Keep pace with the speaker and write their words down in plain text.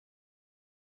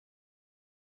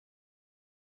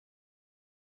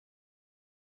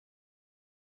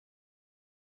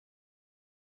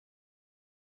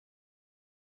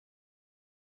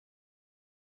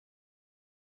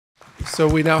So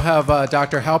we now have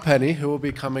Dr. Halpenny, who will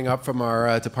be coming up from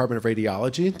our Department of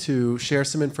Radiology to share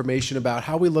some information about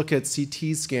how we look at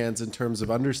CT scans in terms of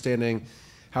understanding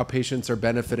how patients are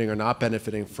benefiting or not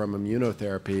benefiting from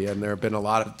immunotherapy. And there have been a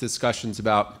lot of discussions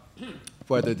about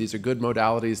whether these are good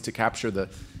modalities to capture the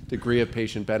degree of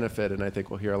patient benefit, and I think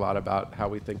we'll hear a lot about how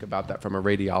we think about that from a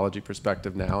radiology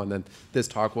perspective now. And then this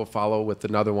talk will follow with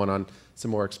another one on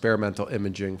some more experimental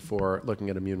imaging for looking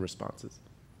at immune responses.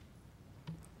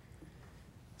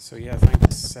 So yeah,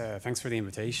 thanks for the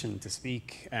invitation to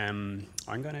speak. I'm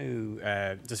going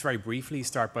to just very briefly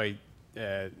start by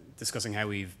discussing how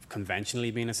we've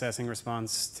conventionally been assessing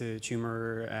response to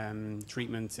tumor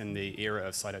treatment in the era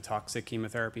of cytotoxic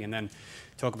chemotherapy, and then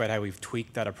talk about how we've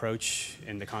tweaked that approach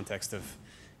in the context of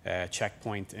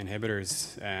checkpoint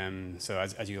inhibitors. So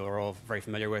as you are all very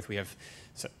familiar with, we have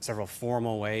several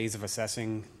formal ways of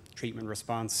assessing treatment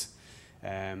response.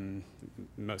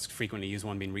 Most frequently used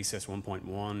one being RECIST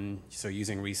 1.1. So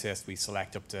using RECIST, we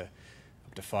select up to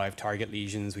 5 target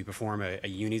lesions. We perform a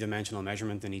unidimensional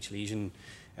measurement in each lesion.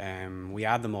 We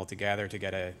add them all together to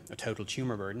get a total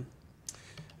tumor burden.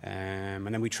 And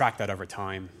then we track that over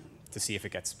time to see if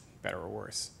it gets better or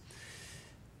worse.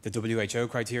 The WHO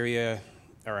criteria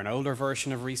are an older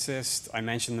version of RECIST. I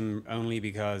mention them only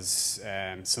because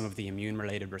some of the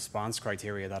immune-related response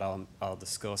criteria that I'll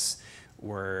discuss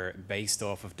were based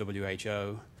off of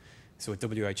WHO. So with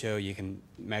WHO, you can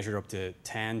measure up to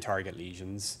 10 target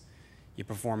lesions. You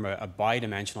perform a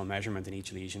bidimensional measurement in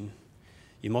each lesion.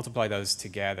 You multiply those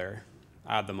together,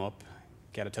 add them up,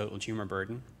 get a total tumor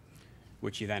burden,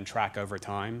 which you then track over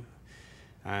time.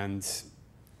 And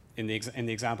in the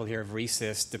example here of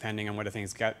RECIST, depending on whether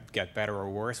things get better or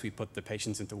worse, we put the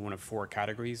patients into one of 4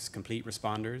 categories: complete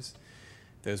responders,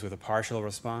 those with a partial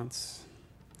response,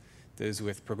 those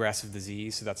with progressive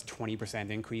disease, so that's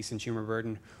 20% increase in tumor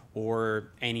burden,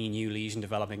 or any new lesion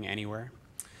developing anywhere,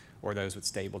 or those with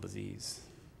stable disease.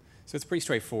 So it's pretty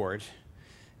straightforward.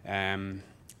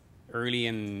 Early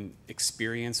in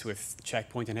experience with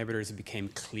checkpoint inhibitors, it became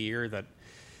clear that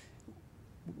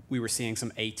we were seeing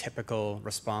some atypical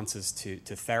responses to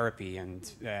therapy, and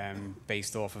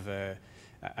based off of a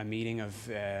meeting of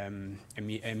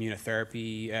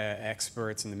immunotherapy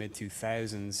experts in the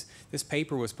mid-2000s. This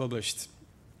paper was published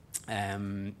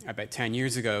about 10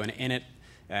 years ago, and in it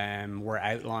were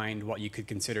outlined what you could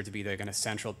consider to be the kind of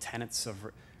central tenets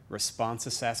of response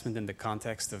assessment in the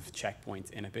context of checkpoint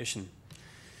inhibition.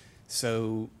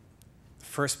 So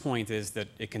first point is that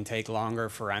it can take longer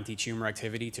for anti-tumor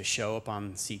activity to show up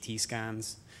on CT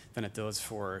scans than it does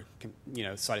for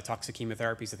cytotoxic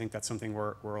chemotherapies. I think that's something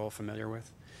we're all familiar with.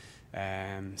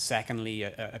 Secondly,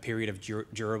 a period of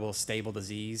durable, stable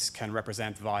disease can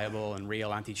represent viable and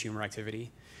real anti-tumor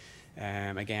activity.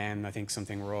 Again, I think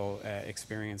something we're all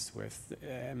experienced with.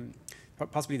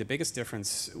 Possibly the biggest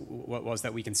difference was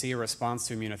that we can see a response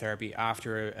to immunotherapy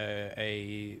after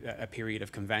a period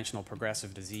of conventional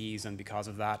progressive disease, and because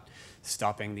of that,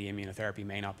 stopping the immunotherapy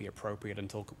may not be appropriate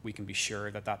until we can be sure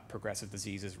that that progressive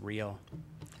disease is real.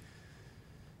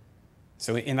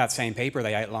 So in that same paper,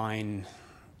 they outline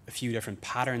a few different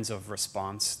patterns of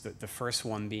response. The first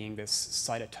one being this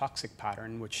cytotoxic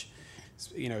pattern, which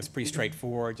is pretty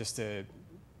straightforward, just a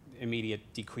immediate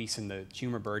decrease in the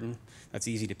tumor burden. That's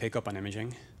easy to pick up on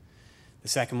imaging. The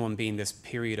second one being this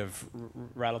period of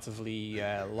relatively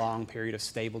long period of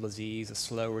stable disease, a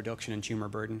slow reduction in tumor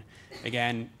burden.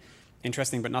 Again,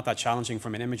 interesting but not that challenging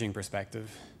from an imaging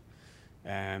perspective.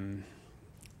 The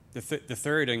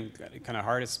third and kind of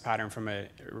hardest pattern from a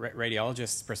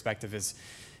radiologist's perspective is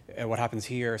what happens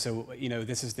here. So,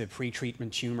 this is the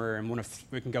pre-treatment tumor, and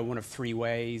we can go one of 3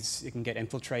 ways. It can get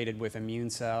infiltrated with immune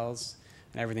cells,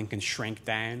 and everything can shrink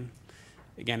down.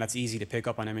 Again, that's easy to pick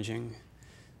up on imaging.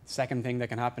 Second thing that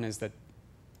can happen is that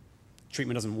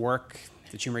treatment doesn't work,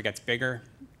 the tumor gets bigger.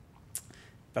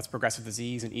 That's progressive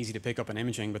disease and easy to pick up on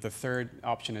imaging. But the third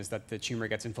option is that the tumor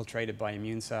gets infiltrated by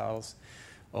immune cells.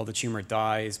 All the tumor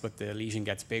dies, but the lesion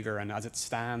gets bigger, and as it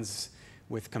stands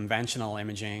with conventional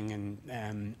imaging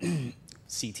and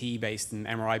CT-based and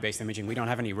MRI-based imaging, we don't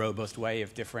have any robust way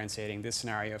of differentiating this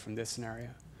scenario from this scenario.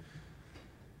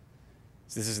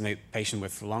 So this is a patient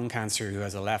with lung cancer who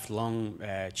has a left lung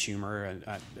tumor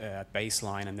at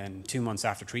baseline, and then 2 months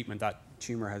after treatment, that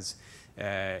tumor has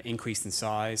increased in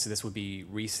size. So this would be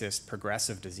RECIST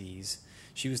progressive disease.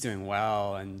 She was doing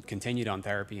well and continued on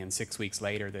therapy, and 6 weeks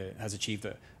later has achieved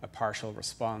a partial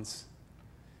response.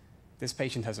 This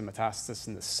patient has a metastasis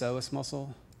in the psoas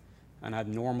muscle and had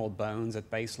normal bones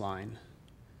at baseline.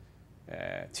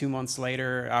 2 months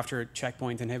later, after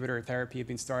checkpoint inhibitor therapy had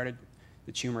been started,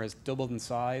 the tumor has doubled in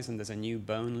size and there's a new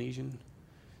bone lesion.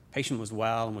 Patient was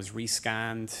well and was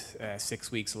rescanned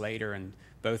 6 weeks later, and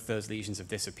both those lesions have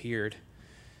disappeared.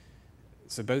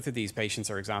 So both of these patients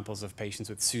are examples of patients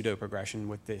with pseudo-progression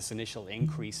with this initial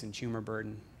increase in tumor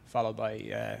burden, followed by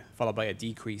a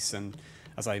decrease. And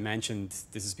as I mentioned,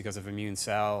 this is because of immune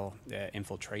cell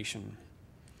infiltration.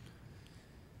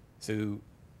 So,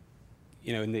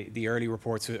 in the early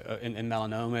reports in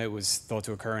melanoma, it was thought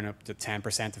to occur in up to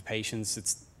 10% of patients.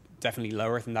 It's definitely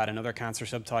lower than that in other cancer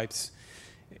subtypes.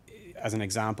 As an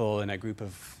example, in a group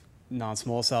of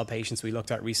non-small cell patients we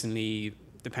looked at recently,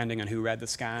 depending on who read the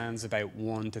scans, about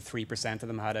 1 to 3% of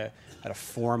them had a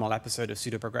formal episode of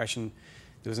pseudoprogression.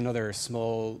 There was another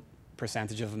small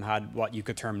percentage of them had what you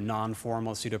could term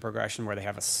non-formal pseudoprogression, where they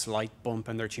have a slight bump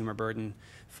in their tumor burden,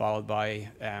 followed by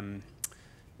an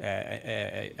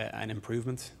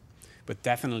improvement. But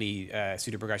definitely,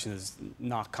 pseudoprogression is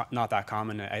not that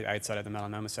common outside of the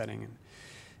melanoma setting.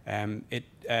 It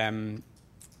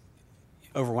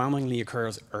overwhelmingly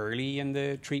occurs early in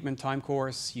the treatment time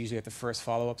course, usually at the first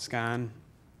follow-up scan.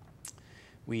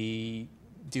 We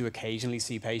do occasionally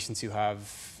see patients who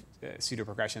have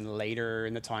pseudoprogression later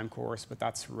in the time course, but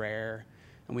that's rare.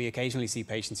 And we occasionally see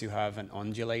patients who have an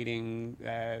undulating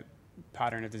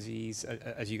pattern of disease,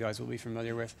 as you guys will be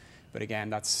familiar with. But again,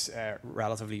 that's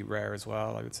relatively rare as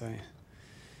well, I would say.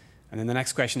 And then the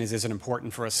next question is it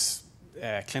important for us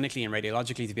clinically and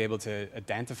radiologically to be able to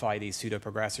identify these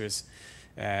pseudoprogressors?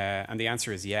 And the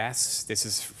answer is yes. This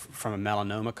is from a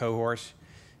melanoma cohort.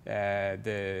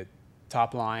 The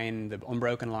top line, the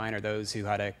unbroken line, are those who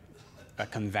had a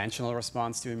conventional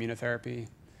response to immunotherapy.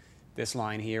 This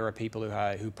line here are people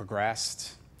who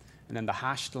progressed. And then the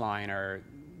hashed line are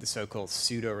the so-called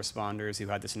pseudo-responders who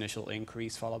had this initial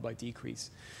increase followed by decrease.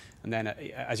 And then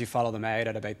as you follow them out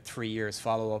at about 3 years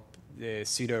follow-up, the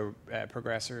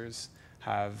pseudo-progressors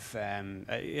have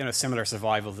similar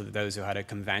survival to those who had a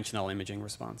conventional imaging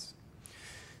response.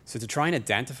 So to try and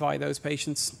identify those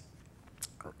patients,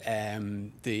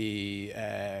 the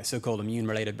so-called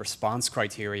immune-related response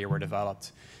criteria were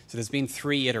developed. So there's been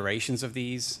 3 iterations of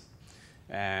these.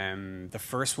 The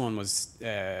first one was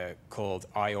called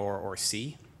IOR or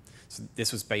C. So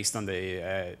this was based on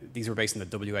these were based on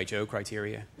the WHO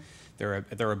criteria. They're a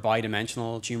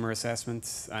bidimensional tumor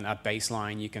assessment, and at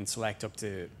baseline you can select up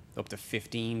to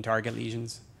 15 target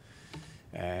lesions.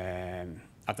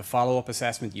 At the follow-up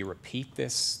assessment, you repeat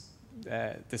this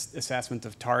assessment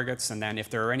of targets, and then if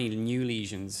there are any new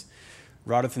lesions,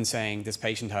 rather than saying this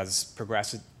patient has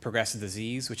progressive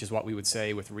disease, which is what we would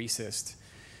say with RECIST,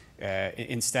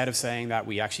 instead of saying that,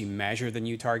 we actually measure the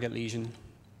new target lesion.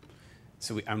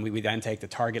 So we then take the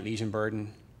target lesion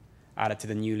burden, add it to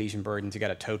the new lesion burden to get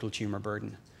a total tumor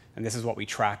burden. And this is what we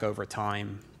track over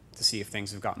time to see if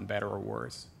things have gotten better or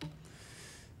worse.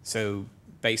 So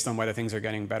based on whether things are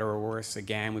getting better or worse,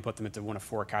 again, we put them into one of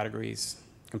 4 categories: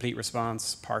 complete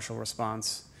response, partial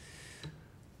response,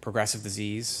 progressive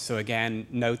disease. So again,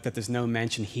 note that there's no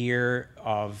mention here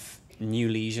of new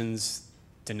lesions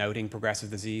denoting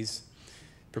progressive disease.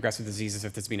 Progressive disease is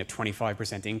if there's been a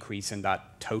 25% increase in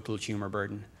that total tumor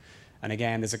burden. And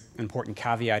again, there's an important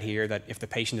caveat here that if the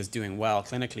patient is doing well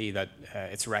clinically, that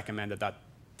it's recommended that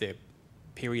the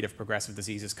period of progressive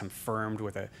disease is confirmed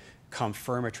with a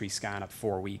confirmatory scan at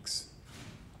 4 weeks.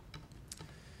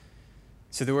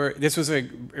 So this was a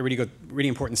really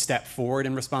important step forward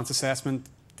in response assessment.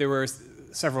 There were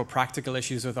several practical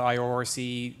issues with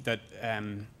IORC that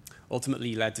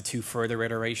ultimately led to 2 further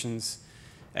iterations.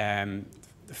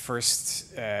 The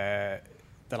first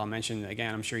that I'll mention,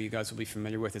 again, I'm sure you guys will be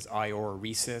familiar with, is IOR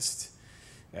RECIST.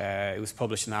 It was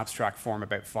published in abstract form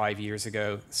about 5 years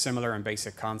ago, similar in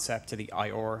basic concept to the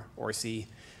IOR-RC,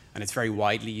 and it's very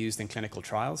widely used in clinical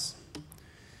trials.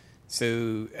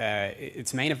 So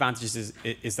its main advantages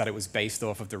is that it was based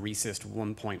off of the RECIST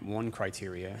 1.1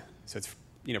 criteria, so it's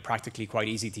practically quite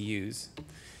easy to use.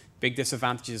 Big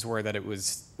disadvantages were that it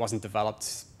wasn't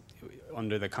developed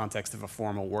under the context of a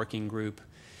formal working group.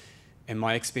 In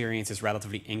my experience, it's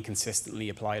relatively inconsistently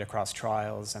applied across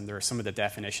trials, and some of the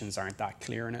definitions aren't that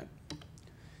clear in it.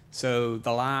 So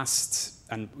the last,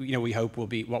 and what we hope will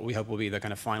be the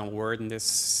kind of final word in this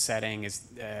setting, is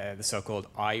the so-called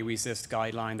iRECIST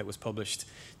guideline that was published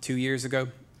 2 years ago,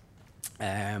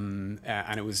 and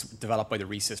it was developed by the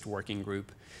RECIST working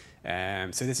group.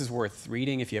 So this is worth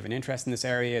reading if you have an interest in this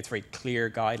area. It's a very clear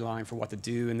guideline for what to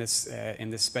do in this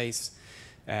space.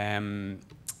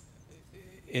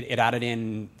 It added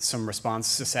in some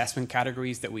response assessment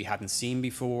categories that we hadn't seen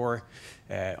before.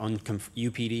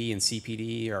 UPD and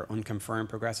CPD are unconfirmed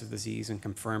progressive disease and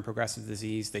confirmed progressive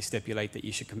disease. They stipulate that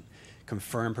you should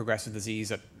confirm progressive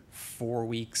disease at 4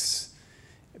 weeks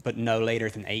but no later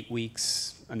than 8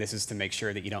 weeks. And this is to make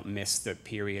sure that you don't miss the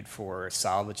period for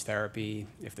salvage therapy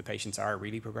if the patients are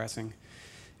really progressing.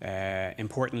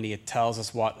 Importantly, it tells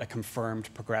us what a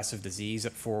confirmed progressive disease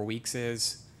at 4 weeks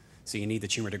is. So you need the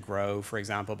tumor to grow, for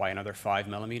example, by another 5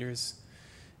 millimeters,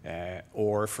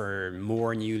 or for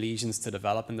more new lesions to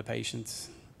develop in the patient.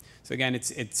 So again,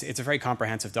 it's a very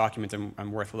comprehensive document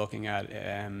and worth looking at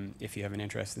if you have an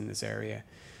interest in this area.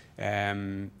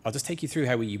 I'll just take you through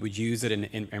how we would use it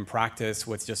in practice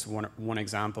with just one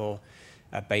example.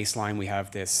 At baseline, we have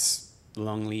this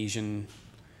lung lesion.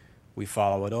 We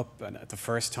follow it up, and at the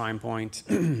first time point,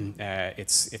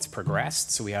 it's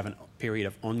progressed, so we have a period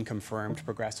of unconfirmed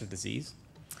progressive disease.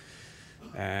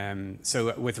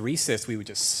 So with RECIST, we would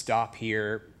just stop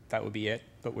here. That would be it.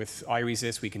 But with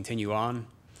iRECIST, we continue on.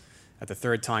 At the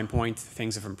third time point,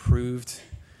 things have improved,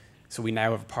 so we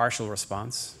now have a partial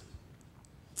response.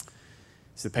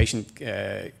 So the patient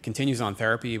continues on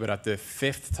therapy, but at the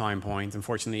 5th time point,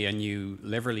 unfortunately, a new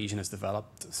liver lesion has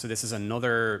developed. So this is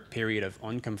another period of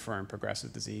unconfirmed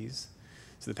progressive disease.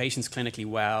 So the patient's clinically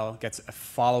well, gets a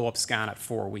follow-up scan at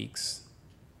 4 weeks.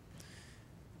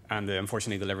 And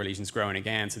unfortunately, the liver lesion's growing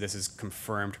again. So this is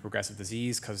confirmed progressive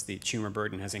disease because the tumor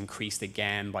burden has increased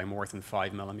again by more than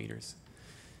 5 millimeters.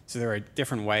 So there are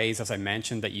different ways, as I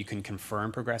mentioned, that you can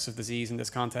confirm progressive disease in this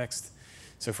context.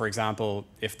 So for example,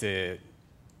 if the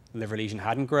liver lesion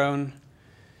hadn't grown,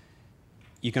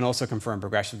 you can also confirm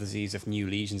progressive disease if new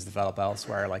lesions develop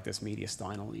elsewhere, like this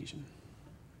mediastinal lesion.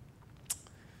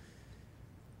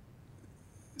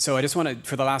 So I just want to,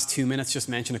 for the last 2 minutes, just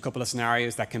mention a couple of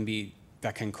scenarios that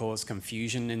can cause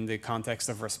confusion in the context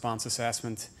of response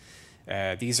assessment.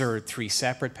 These are 3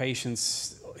 separate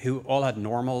patients who all had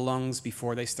normal lungs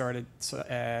before they started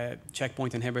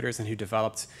checkpoint inhibitors and who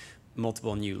developed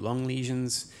multiple new lung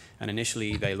lesions. And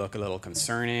initially, they look a little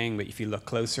concerning, but if you look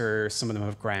closer, some of them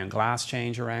have ground glass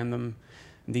change around them.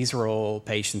 And these are all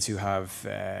patients who have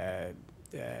a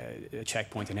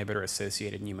checkpoint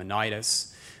inhibitor-associated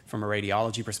pneumonitis. From a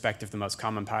radiology perspective, the most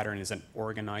common pattern is an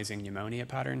organizing pneumonia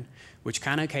pattern, which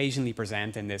can occasionally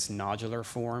present in this nodular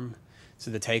form.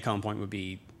 So the take-home point would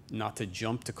be not to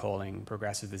jump to calling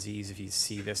progressive disease if you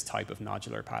see this type of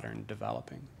nodular pattern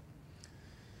developing.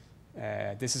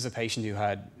 This is a patient who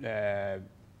had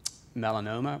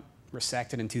melanoma,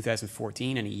 resected in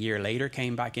 2014, and a year later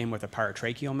came back in with a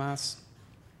paratracheal mass,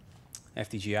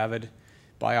 FDG avid,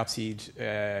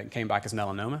 biopsied, came back as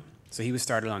melanoma. So he was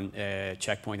started on a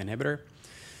checkpoint inhibitor,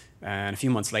 and a few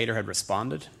months later had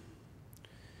responded.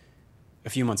 A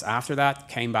few months after that,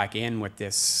 came back in with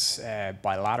this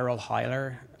bilateral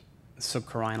hilar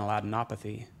subcarinal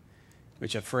adenopathy,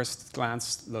 which at first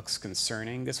glance looks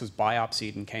concerning. This was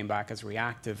biopsied and came back as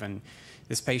reactive, and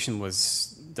this patient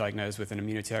was diagnosed with an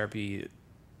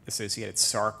immunotherapy-associated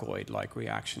sarcoid-like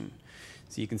reaction.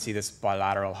 So you can see this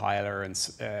bilateral hilar and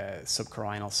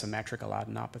subcarinal symmetrical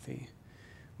adenopathy.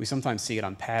 We sometimes see it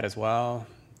on PET as well,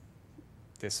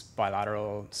 this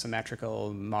bilateral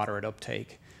symmetrical moderate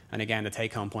uptake. And again, the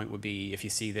take-home point would be if you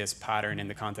see this pattern in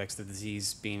the context of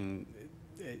disease being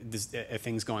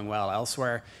things going well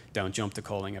elsewhere, don't jump to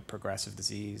calling it progressive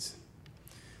disease.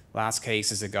 Last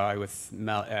case is a guy with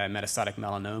metastatic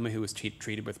melanoma who was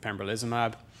treated with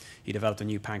pembrolizumab. He developed a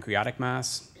new pancreatic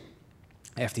mass,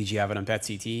 FDG avid on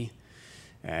PET-CT.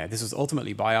 This was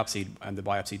ultimately biopsied, and the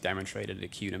biopsy demonstrated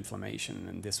acute inflammation,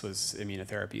 and this was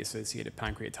immunotherapy-associated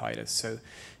pancreatitis. So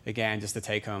again, just the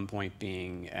take-home point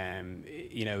being,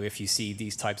 if you see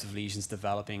these types of lesions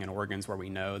developing in organs where we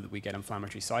know that we get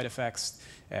inflammatory side effects,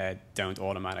 don't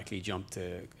automatically jump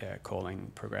to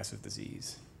calling progressive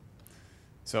disease.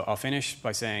 So I'll finish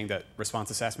by saying that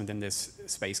response assessment in this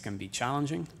space can be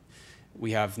challenging.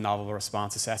 We have novel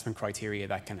response assessment criteria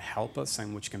that can help us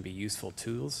and which can be useful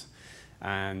tools.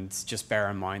 And just bear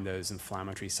in mind those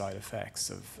inflammatory side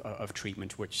effects of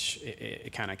treatment, which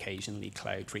it can occasionally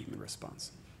cloud treatment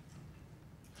response.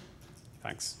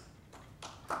 Thanks.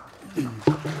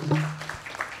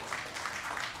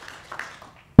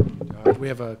 We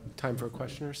have a time for a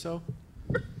question or so.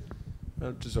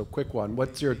 Just a quick one.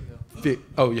 What's your...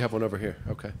 Oh, you have one over here.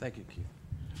 Okay. Thank you,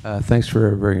 Keith. Thanks for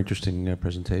a very interesting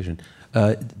presentation.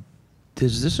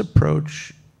 Is this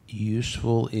approach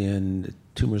useful in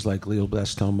tumors like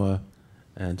glioblastoma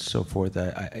and so forth?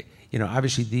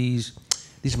 Obviously these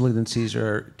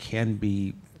malignancies can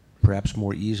be perhaps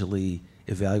more easily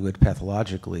evaluated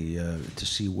pathologically to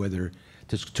see whether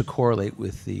to correlate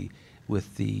with the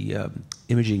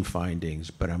imaging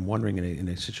findings. But I'm wondering in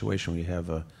a situation where you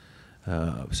have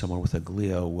someone with a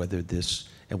glio, whether this,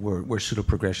 and where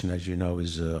pseudoprogression, as you know,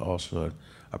 is also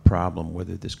a problem,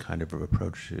 whether this kind of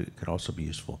approach could also be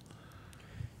useful.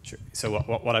 Sure. So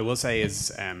what I will say is,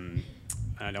 and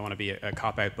I don't want to be a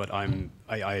cop-out, but I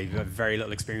have very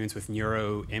little experience with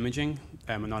neuroimaging.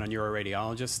 I'm not a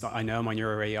neuroradiologist. I know my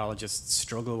neuroradiologists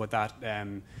struggle with that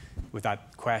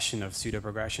question of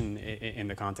pseudoprogression in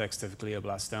the context of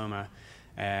glioblastoma.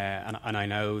 And I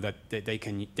know that they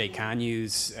can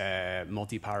use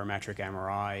multi-parametric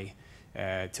MRI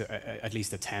to at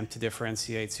least attempt to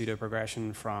differentiate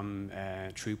pseudoprogression from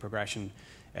true progression.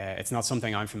 It's not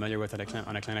something I'm familiar with on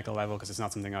a clinical level, because it's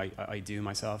not something I do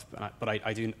myself. But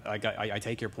I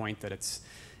take your point that it's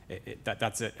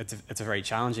a very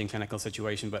challenging clinical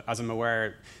situation. But as I'm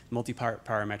aware,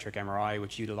 multi-parametric MRI,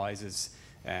 which utilizes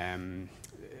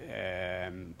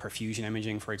perfusion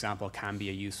imaging, for example, can be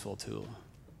a useful tool.